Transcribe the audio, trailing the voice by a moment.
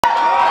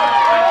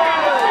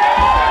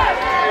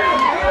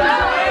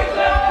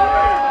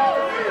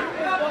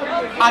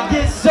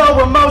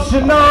so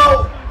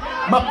emotional.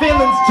 My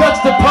feelings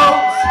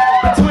juxtaposed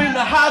between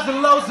the highs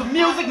and lows of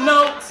music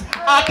notes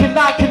I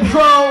cannot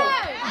control.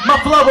 My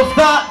flow of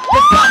thought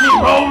has got me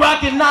roll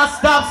rocking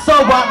non-stop, so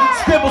I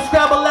scribble,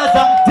 scrabble as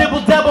I dibble,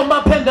 dabble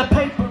my pen to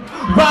paper,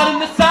 writing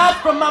the signs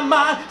from my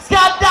mind,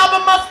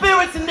 skydiving my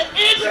spirits into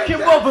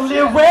intricate woven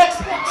lyrics,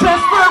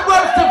 transfer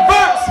words to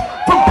verse,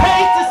 from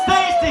page to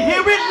stage to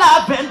hear it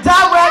live and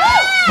direct.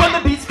 When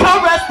the beats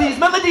caress these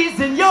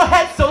melodies in your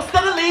head so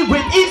steadily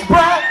with each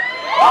breath.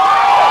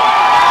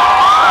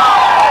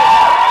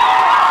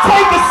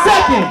 Take a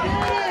second,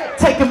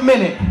 take a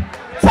minute,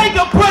 take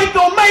a break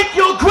or make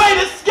your great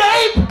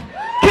escape.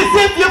 Cause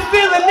if you're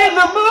feeling in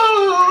the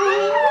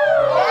mood,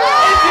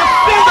 if you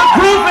feel the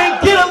groove and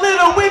get a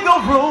little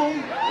wiggle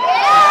room,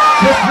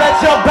 just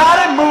let your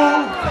body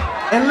move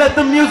and let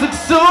the music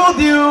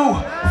soothe you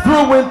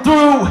through and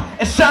through,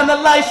 and shine the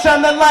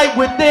light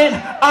within.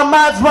 Our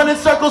minds run in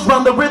circles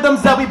round the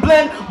rhythms that we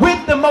blend with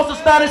the most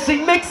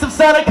astonishing mix of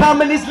sonic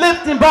harmonies,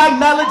 lifting by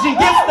acknowledging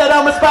gifts that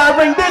I'm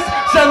inspiring this.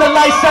 Shine the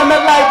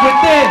light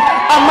within.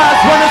 Our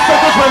minds run in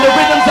circles round the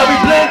rhythms that we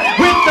blend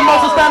with the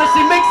most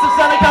astonishing mix of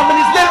sonic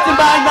harmonies, lifting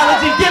by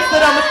acknowledging gifts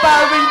that I'm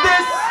inspiring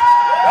this.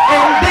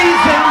 And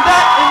these and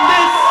that and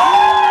this,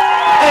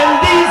 and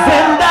these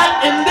and that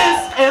and this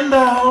and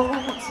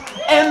those,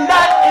 and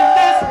that and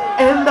this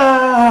and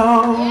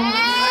those.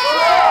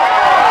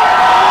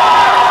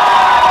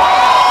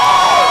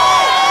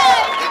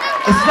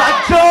 It's like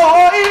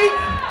joy,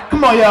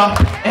 come on y'all,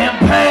 and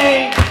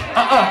pain,